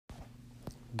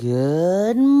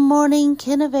Good morning,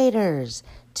 Kinnovators.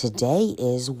 Today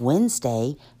is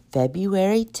Wednesday,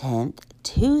 February 10th,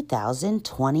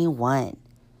 2021.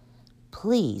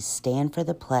 Please stand for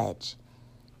the pledge.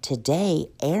 Today,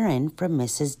 Erin from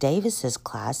Mrs. Davis's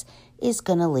class is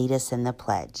going to lead us in the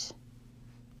pledge.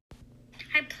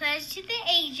 I pledge to the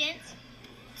allegiance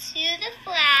to the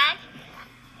flag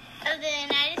of the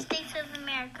United States of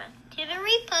America, to the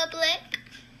republic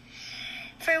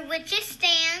for which it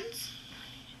stands,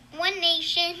 one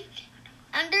nation,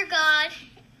 under God,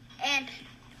 and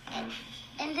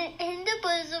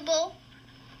indivisible,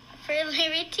 for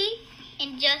liberty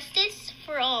and justice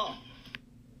for all.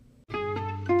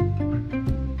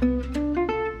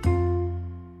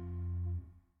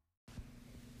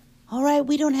 All right,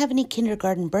 we don't have any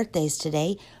kindergarten birthdays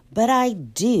today, but I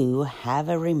do have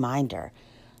a reminder.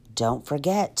 Don't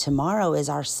forget, tomorrow is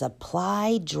our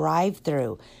supply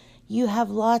drive-through. You have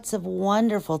lots of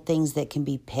wonderful things that can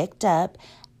be picked up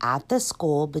at the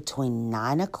school between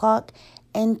 9 o'clock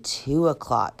and 2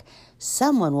 o'clock.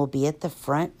 Someone will be at the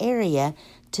front area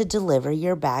to deliver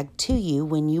your bag to you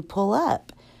when you pull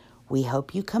up. We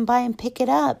hope you come by and pick it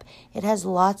up. It has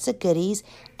lots of goodies,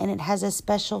 and it has a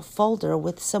special folder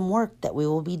with some work that we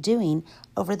will be doing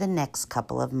over the next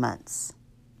couple of months.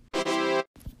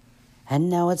 And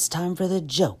now it's time for the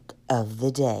joke of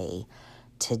the day.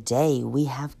 Today we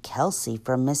have Kelsey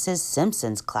from Mrs.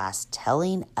 Simpson's class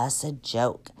telling us a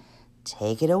joke.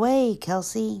 Take it away,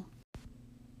 Kelsey.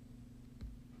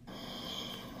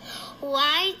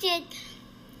 Why did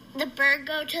the bird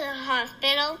go to the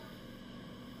hospital?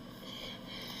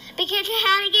 Because it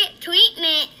had to get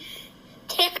treatment.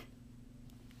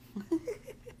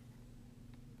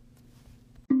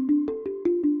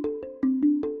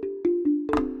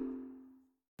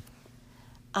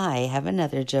 I have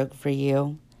another joke for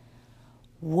you.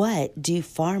 What do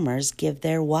farmers give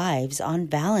their wives on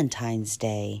Valentine's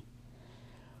Day?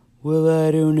 Well,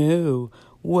 I don't know.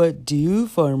 What do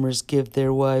farmers give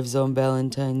their wives on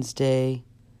Valentine's Day?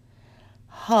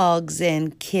 Hugs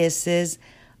and kisses.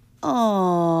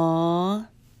 Aww.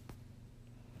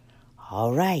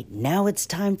 All right, now it's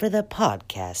time for the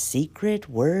podcast secret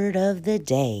word of the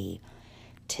day.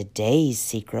 Today's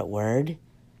secret word,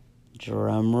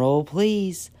 drum roll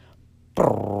please,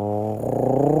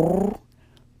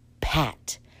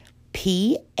 pat.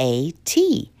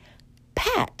 P-A-T.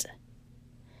 Pat.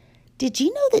 Did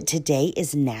you know that today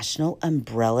is National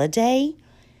Umbrella Day?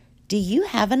 Do you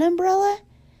have an umbrella?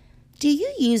 Do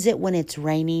you use it when it's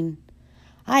raining?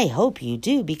 I hope you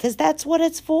do, because that's what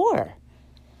it's for.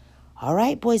 All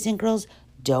right, boys and girls,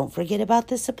 don't forget about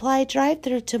the supply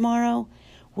drive-thru tomorrow.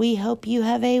 We hope you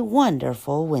have a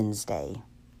wonderful Wednesday.